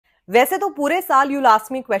वैसे तो पूरे साल यू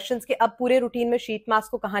लास्ट मी क्वेश्चंस के अब पूरे रूटीन में शीट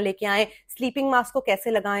मास्क को कहाँ लेके आएं, स्लीपिंग मास्क को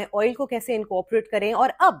कैसे लगाएं, ऑयल को कैसे इनकॉर्पोरेट करें, और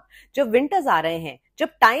अब जब विंटर्स आ रहे हैं, जब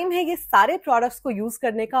टाइम है ये सारे प्रोडक्ट्स को यूज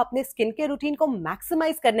करने का, अपने स्किन केयर रूटीन को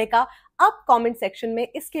मैक्सिमाइज करने का, अब कमेंट सेक्शन में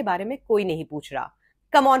इसके बारे में कोई नहीं पूछ रहा।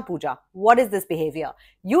 Come on, Pooja. What is this behavior?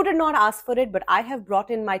 You did not ask for it, but I have brought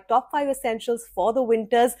in my top 5 essentials for the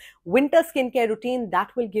winter skincare routine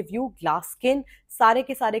that will give you glass skin. सारे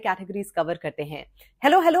के सारे categories cover करते हैं।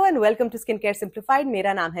 Hello and welcome to skin care simplified.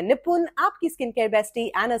 मेरा नाम है निपुन, आपकी skin care bestie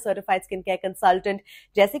and a certified skin care consultant.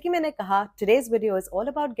 जैसे कि मैंने कहा, today's video is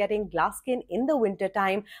all about getting glass skin in the winter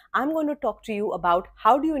time. I'm going to talk to you about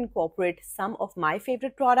how do you incorporate some of my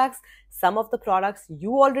favorite products, some of the products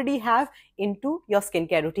you already have into your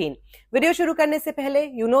skincare routine. Video शुरू करने से पहले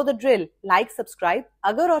you know the drill, like, subscribe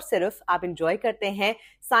अगर और सिर्फ आप enjoy करते हैं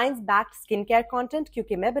science backed skin care content,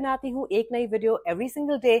 क्योंकि मैं बनाती हूँ एक नई video every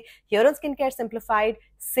single day here on Skin Care Simplified.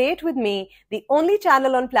 Say it with me, the only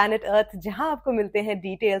channel on planet Earth जहां आपको मिलते हैं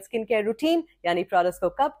डिटेल स्किन केयर रूटीन, यानी प्रोडक्ट्स को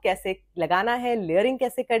कब कैसे लगाना है, लेयरिंग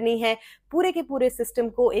कैसे करनी है, पूरे के पूरे सिस्टम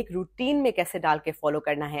को एक रूटीन में कैसे डाल के फॉलो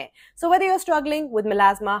करना है। So whether you're struggling with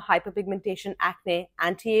melasma, hyperpigmentation, acne,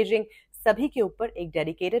 anti-aging, सभी के ऊपर एक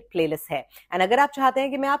डेडिकेटेड प्लेलिस्ट है। एंड अगर आप चाहते हैं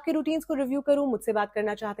कि मैं आपके रूटीन्स को रिव्यू करूं, मुझसे बात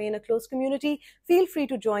करना चाहते हैं इन a close community, feel free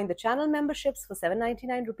to join the channel memberships for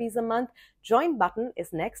 799 rupees a month. Join button is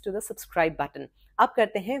next to the subscribe button. अब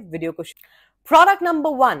करते हैं वीडियो को। Product number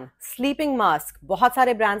 1, sleeping mask. बहुत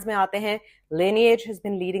सारे ब्रांड्स में आते हैं। Lineage has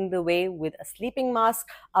been leading the way with a sleeping mask.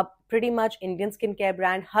 अब pretty much Indian skincare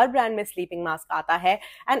brand, हर brand में sleeping mask आता है।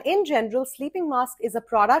 And in general, sleeping mask is a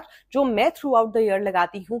product जो मैं throughout the year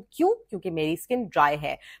लगाती हूँ। क्यों? क्योंकि मेरी skin dry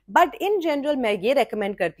है। But in general, मैं ये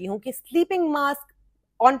recommend करती हूँ कि sleeping mask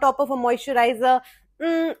on top of a moisturizer,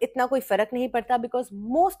 इतना कोई फर्क नहीं पड़ता, because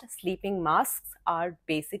most sleeping mask are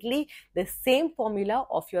basically the same formula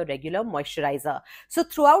of your regular moisturiser. So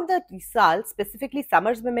through out the साल, स्पेसिफिकली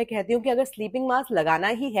समर्स में मैं कहती हूँ कि अगर स्लीपिंग मास्क लगाना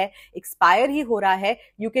ही है, एक्सपायर ही हो रहा है,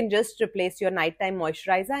 you can just replace your night time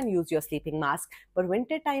moisturiser and use your sleeping mask. But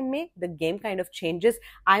winter time में the game kind of changes.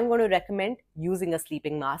 I am going to recommend using a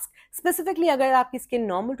sleeping mask. Specifically अगर आपकी skin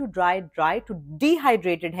normal to dry to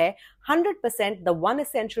dehydrated है, 100% the one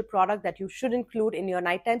essential product that you should include in your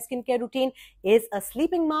nighttime skincare routine is a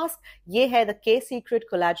sleeping mask. ये है the K-Secret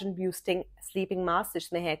collagen boosting sleeping mask,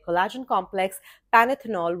 जिसमें है collagen complex,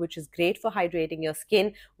 panthenol, which is great for hydrating your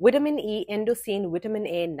skin, vitamin E, endosine, vitamin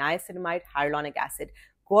A, niacinamide, hyaluronic acid.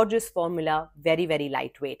 Gorgeous formula, very very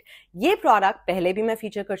lightweight. ये product पहले भी मैं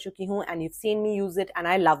feature कर चुकी हूँ and you've seen me use it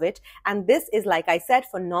and I love it. And this is, like I said,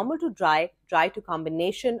 for normal to dry to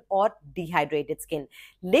combination और dehydrated skin.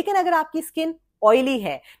 लेकिन अगर आपकी skin ऑयली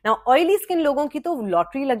है ना, ऑयली स्किन लोगों की तो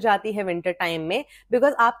लॉटरी लग जाती है विंटर टाइम में,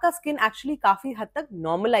 बिकॉज आपका स्किन एक्चुअली काफी हद तक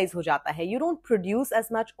नॉर्मलाइज हो जाता है। You don't produce as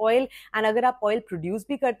much oil, and अगर आप ऑयल प्रोड्यूस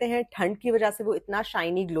भी करते हैं, ठंड की वजह से वो इतना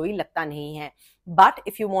शाइनी ग्लोई लगता नहीं है। But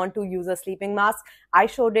if you want to use a sleeping mask, I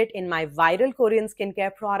showed it in my viral Korean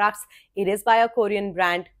skincare products. It is by a Korean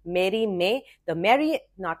brand, Mary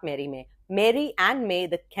and May,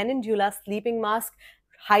 the Calendula sleeping mask.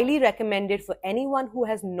 Highly recommended for anyone who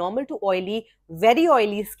has normal to oily, very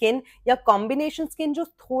oily skin या combination skin जो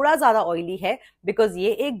थोड़ा ज़्यादा oily है, because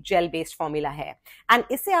ये एक gel based formula है।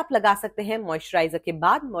 and इसे आप लगा सकते हैं moisturizer के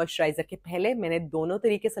बाद, moisturizer के पहले। मैंने दोनों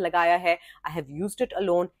तरीके से लगाया है। I have used it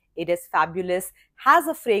alone. It is fabulous, has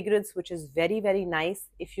a fragrance which is very very nice.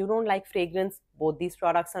 If you don't like fragrance, both these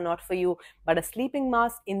products are not for you, but a sleeping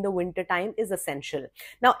mask in the winter time is essential.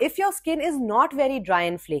 Now if your skin is not very dry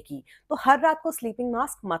and flaky, तो हर रात को sleeping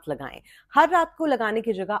mask मत लगाएं। हर रात को लगाने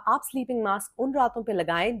की जगह आप sleeping mask उन रातों पे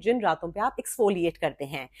लगाएं जिन रातों पे आप exfoliate करते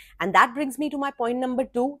हैं। And that brings me to my point number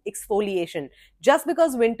 2, exfoliation. Just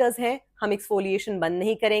because winters हैं, हम exfoliation बंद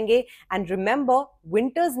नहीं करेंगे। And remember,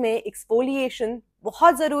 winters में exfoliation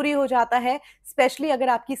बहुत जरूरी हो जाता है, स्पेशली अगर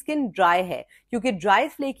आपकी स्किन ड्राई है, क्योंकि ड्राई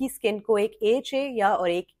फ्लेकी स्किन को एक AHA या और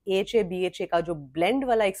एक AHA BHA का जो ब्लेंड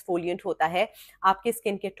वाला एक्सफोलिएंट होता है, आपके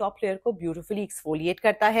स्किन के टॉप लेयर को ब्यूटिफुली एक्सफोलिएट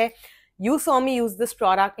करता है। You saw me use this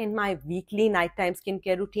product in my weekly nighttime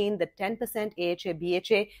skincare routine, the 10% AHA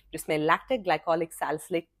BHA, जिसमें lactic, glycolic,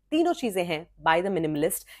 salicylic तीनों चीजें हैं बाय द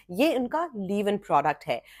मिनिमलिस्ट। ये उनका लीव इन प्रोडक्ट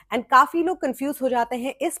है। एंड काफी लोग कंफ्यूज हो जाते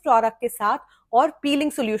हैं इस प्रोडक्ट के साथ और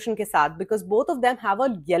पीलिंग सोल्यूशन के साथ, because both of them have a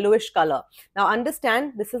yellowish colour. Now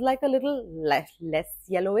understand, this is like a little less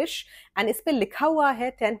yellowish, and इस पे लिखा हुआ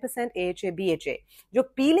है 10% AHA BHA। जो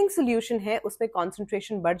पीलिंग सोल्यूशन है उसमें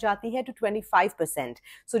कॉन्सेंट्रेशन बढ़ जाती है टू 25%।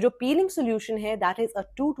 सो जो पीलिंग सोल्यूशन है that is a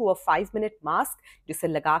 2 to 5 minute mask, जिसे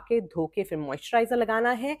लगा के धो के फिर मॉइस्चराइजर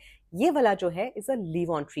लगाना है। ये वाला जो है is a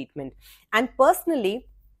leave on treatment. And personally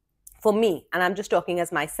for me, and I'm just talking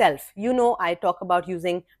as myself, you know, I talk about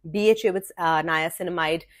using BHA with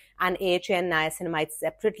niacinamide and AHA and niacinamide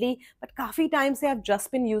separately, but काफी time से I've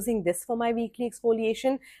just been using this for my weekly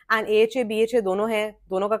exfoliation, and AHA BHA दोनों है,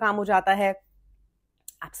 दोनों का काम हो जाता है.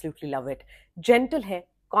 Absolutely love it. Gentle है,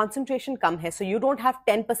 concentration कम है, so you don't have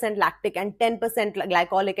 10% lactic and 10%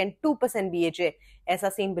 glycolic and 2% BHA. ऐसा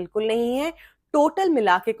सीन बिल्कुल नहीं है. टोटल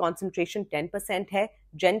मिला के कॉन्सेंट्रेशन 10% है,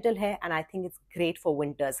 जेंटल है, and I think it's great for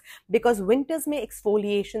winters, because winters में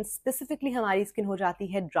एक्सफोलिएशन स्पेसिफिकली हमारी स्किन हो जाती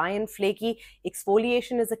है dry and flaky.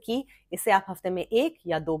 Exfoliation is a की. इसे आप हफ्ते में 1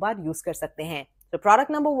 या 2 बार यूज कर सकते हैं. तो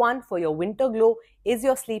product number 1 for your winter glow is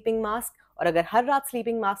your sleeping mask. और अगर हर रात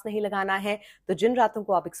स्लीपिंग मास्क नहीं लगाना है तो जिन रातों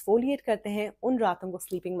को आप एक्सफोलिएट करते हैं उन रातों को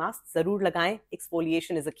स्लीपिंग मास्क जरूर लगाएं.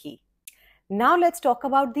 एक्सफोलिएशन इज अ की. Now let's talk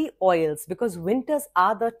about the oils, because winters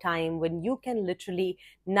are the time when you can literally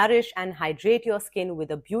nourish and hydrate your skin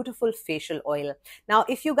with a beautiful facial oil. Now,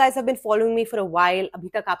 if you guys have been following me for a while, अभी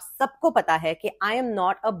तक आप सबको पता है कि I am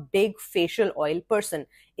not a big facial oil person.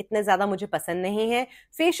 इतने ज्यादा मुझे पसंद नहीं है.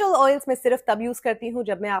 फेशियल ऑयल्स मैं सिर्फ तब यूज करती हूँ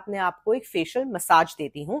जब मैं अपने आप को एक फेशियल मसाज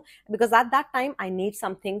देती हूँ, because at that time I need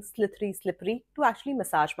something slippery to actually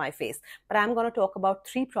massage my face. But I am gonna talk about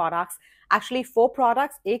 3 products, actually 4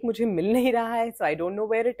 products. एक मुझे मिल नहीं रहा है, so I don't know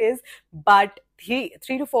where it is, but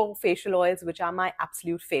 3 to 4 facial oils which are my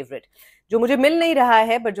absolute favorite. जो मुझे मिल नहीं रहा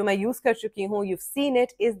है but जो मैं यूज कर चुकी हूँ, you've seen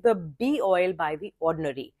it, is the bee oil by The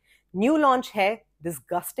Ordinary. New launch है,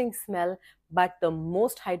 disgusting smell, but the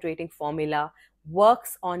most hydrating formula,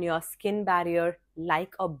 works on your skin barrier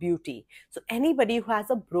like a beauty. So anybody who has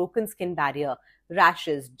a broken skin barrier,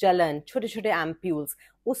 rashes, jalan, छोटे छोटे ampules,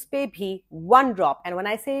 उस पे भी 1 drop. And when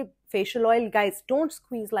I say facial oil, guys, don't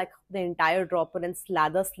squeeze like the entire dropper and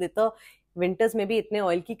slather slither. Winters में भी इतने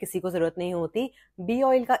oil की किसी को जरूरत नहीं होती. बी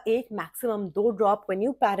ऑयल का एक maximum 2 drop, when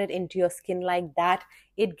you pat it into your skin like that,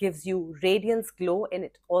 it gives you radiance, glow, and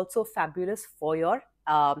it's also fabulous for your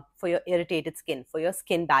irritated skin, for your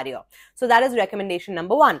skin barrier. So that is recommendation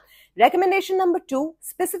number 1. Recommendation number 2,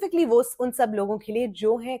 specifically वो उन सब लोगों के लिए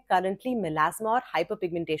जो है currently melasma और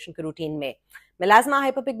hyperpigmentation के रूटीन में. melasma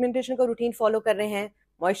hyperpigmentation का रूटीन फॉलो कर रहे हैं,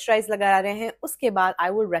 मॉइस्चराइज लगा रहे हैं, उसके बाद I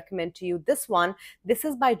would recommend to you this one. This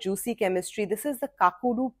is by juicy chemistry. This is the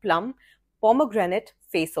काकुडू plum pomegranate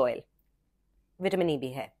face oil. Vitamin E भी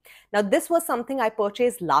है. Now this was something I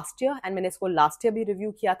purchase last year, and मैंने इसको last year भी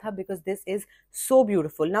review किया था because this is so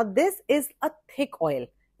beautiful. Now this is a thick oil.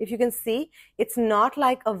 If you can see, it's not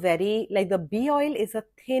like a very, like the bee oil is a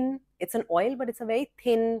thin, it's an oil, but it's a very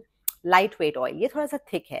thin, lightweight oil. ये थोड़ा सा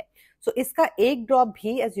thick है. So इसका एक drop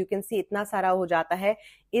भी, as you can see, इतना सारा हो जाता है,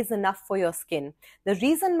 is enough for your skin. The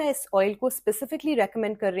reason मैं इस ऑयल को स्पेसिफिकली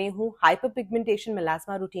रेकमेंड कर रही हूँ हाइपर पिगमेंटेशन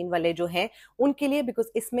मेलास्मा रूटीन वाले जो हैं उनके लिए,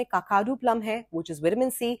 बिकॉज इसमें काकाडू प्लम है which is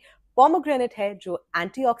vitamin C, pomegranate है जो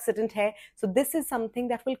antioxidant है. So this is something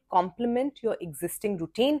that will complement your existing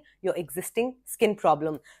routine, your existing skin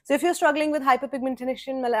problem. So if you're struggling with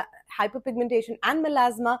hyperpigmentation and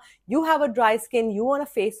melasma, you have a dry skin, you want a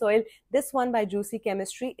face oil, this one by Juicy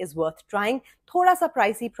Chemistry is worth trying. थोड़ा सा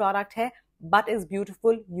pricey product है, but is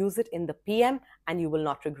beautiful. Use it in the PM and you will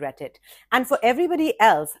not regret it. And for everybody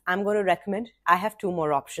else, I'm going to recommend, I have 2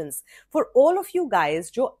 more options. For all of you guys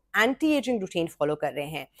जो anti-aging routine follow कर रहे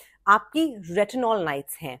हैं, आपकी retinol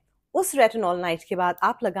nights हैं, उस retinol night के बाद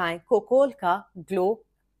आप लगाएं कोकोल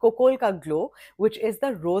का glow which is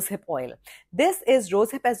the rosehip oil. This is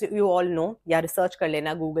rosehip, as you all know, या रिसर्च कर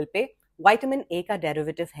लेना गूगल पे, विटामिन ए का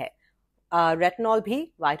डेरिवेटिव है. रेटिनॉल भी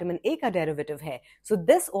विटामिन ए का डेरिवेटिव है. So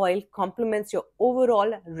this oil compliments your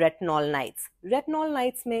overall retinol nights. Retinol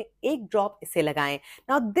nights में 1 ड्रॉप इसे लगाएं.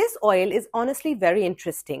 Now this oil is honestly very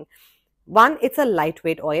interesting. One, it's a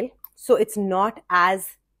lightweight oil, so it's not as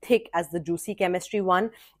thick as the Juicy Chemistry one.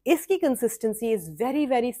 Iski consistency is very,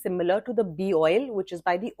 very similar to the bee oil, which is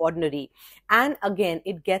by The Ordinary. And again,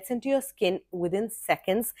 it gets into your skin within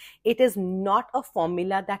seconds. It is not a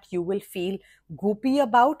formula that you will feel goopy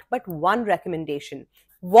about, but one recommendation.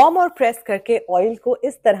 Warm और press करके oil को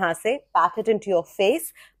इस तरह से PAT it into your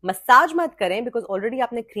face. Massage मत करें because already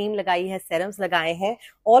आपने cream लगाई है, सेरम्स लगाए हैं,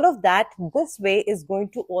 all of that. This way is going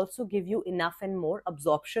to also give you enough and more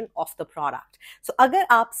absorption of the product. सो अगर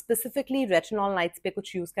आप स्पेसिफिकली रेटिनॉल नाइट्स पे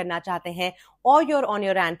कुछ यूज करना चाहते हैं और you're on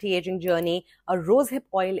your anti-aging journey, a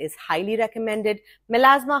rosehip oil is highly recommended.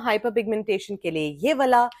 melasma hyperpigmentation के लिए ये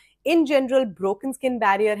वाला. In general, broken skin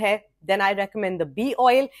barrier है, then I recommend the bee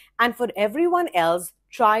oil. And for everyone else,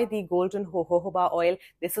 try the golden jojoba oil.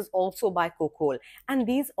 This is also by Cocoal. And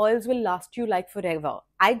these oils will last you like forever.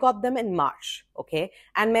 I got them in March, okay?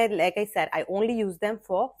 And like I said, I only use them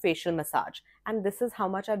for facial massage. and this is how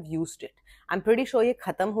much I've used it. I'm pretty sure ये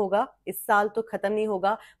खत्म होगा, इस साल तो खत्म नहीं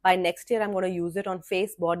होगा. By next year I'm going to use it on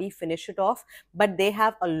face, body, finish it off. But they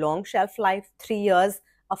have a long shelf life, 3 years,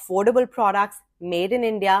 affordable products, made in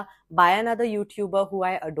India by another YouTuber who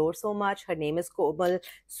I adore so much. Her name is Komal.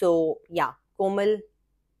 So yeah, Komal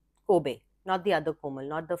Kobe, not the other Komal,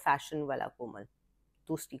 not the fashion wala Komal,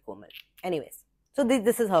 dusri Komal. Anyways, so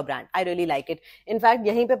this is her brand. I really like it. In fact,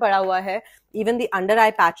 yahin pe pada hua hai. Even the under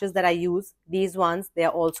eye patches that I use, these ones, they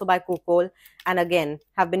are also by Kokol, and again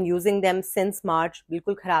have been using them since March.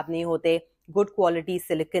 Bilkul kharab nahi hote. Good quality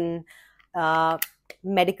silicone.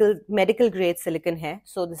 Medical grade silicone hai.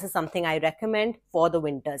 So this is something I recommend for the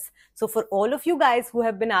winters. So for all of you guys who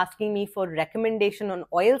have been asking me for recommendation on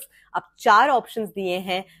oils, अब 4 options दिए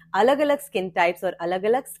हैं अलग-अलग skin types और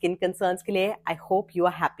अलग-अलग skin concerns के लिए. I hope you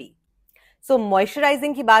are happy. So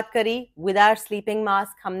moisturizing की बात करी, with our sleeping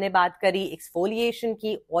mask हमने बात करी, exfoliation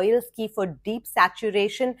की, oils की for deep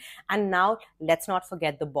saturation, and now let's not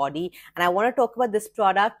forget the body. And I want to talk about this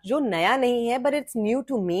product जो नया नहीं है, but it's new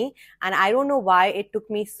to me, and I don't know why it took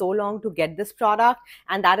me so long to get this product,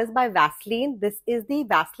 and that is by Vaseline. This is the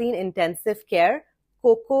Vaseline Intensive Care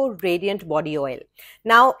cocoa radiant body oil.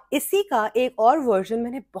 Now इसी का एक और version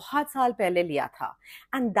मैंने बहुत साल पहले लिया था,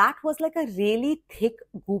 and that was like a really thick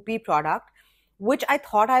गूपी product which I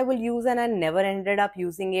thought I will use and I never ended up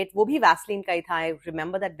using it. वो भी Vaseline का ही था. I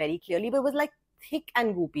remember that very clearly, but it was like thick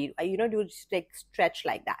and goopy. You know, you just like stretch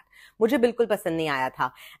like that. मुझे बिल्कुल पसंद नहीं आया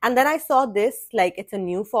था. And then I saw this, like it's a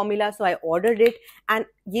new formula, so I ordered it, and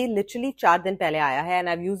ये literally 4 दिन पहले आया है, and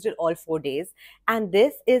I've used it all 4 days. And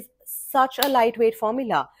this is such a lightweight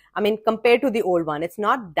formula. I mean, compared to the old one, it's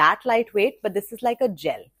not that lightweight, but this is like a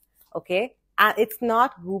gel. Okay. And it's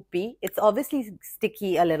not goopy. It's obviously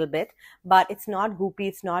sticky a little bit, but it's not goopy.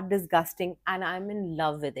 It's not disgusting. And I'm in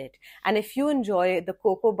love with it. And if you enjoy the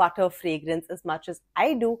cocoa butter fragrance as much as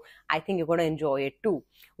I do, I think you're going to enjoy it too.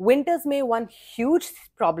 Winters में one huge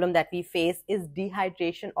problem that we face is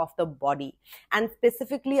dehydration of the body. And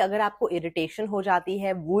specifically, अगर आपको irritation हो जाती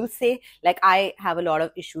है wool से, like I have a lot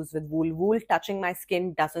of issues with wool. Wool touching my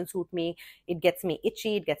skin doesn't suit me. It gets me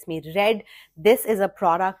itchy. It gets me red. This is a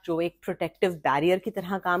product जो एक protective barrier की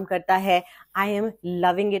तरह काम करता है. I am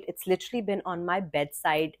loving it. It's literally been on my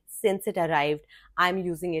bedside since it arrived. I'm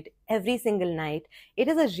using it every single night. It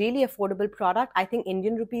is a really affordable product. I think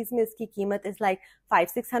Indian rupees में इसकी कीमत is like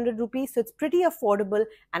 500-600 rupees. So it's pretty affordable,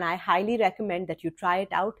 and I highly recommend that you try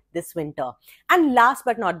it out this winter. And last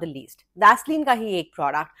but not the least, Vaseline का ही एक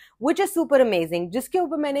product which is super amazing, जिसके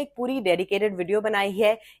ऊपर मैंने एक पूरी dedicated video बनाई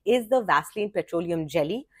है, is the Vaseline Petroleum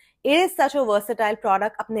Jelly. It is such a versatile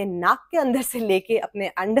product. अपने नाक के अंदर से लेके अपने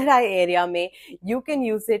under eye area में, you can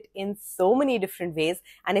use it in so many different ways.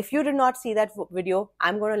 And if you did not see that video,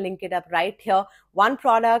 I'm going to link it up right here. One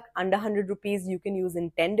product under 100 rupees you can use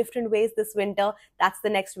in 10 different ways this winter. That's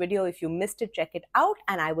the next video. If you missed it, check it out.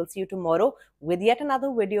 And I will see you tomorrow with yet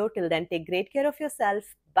another video. Till then, take great care of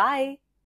yourself. Bye.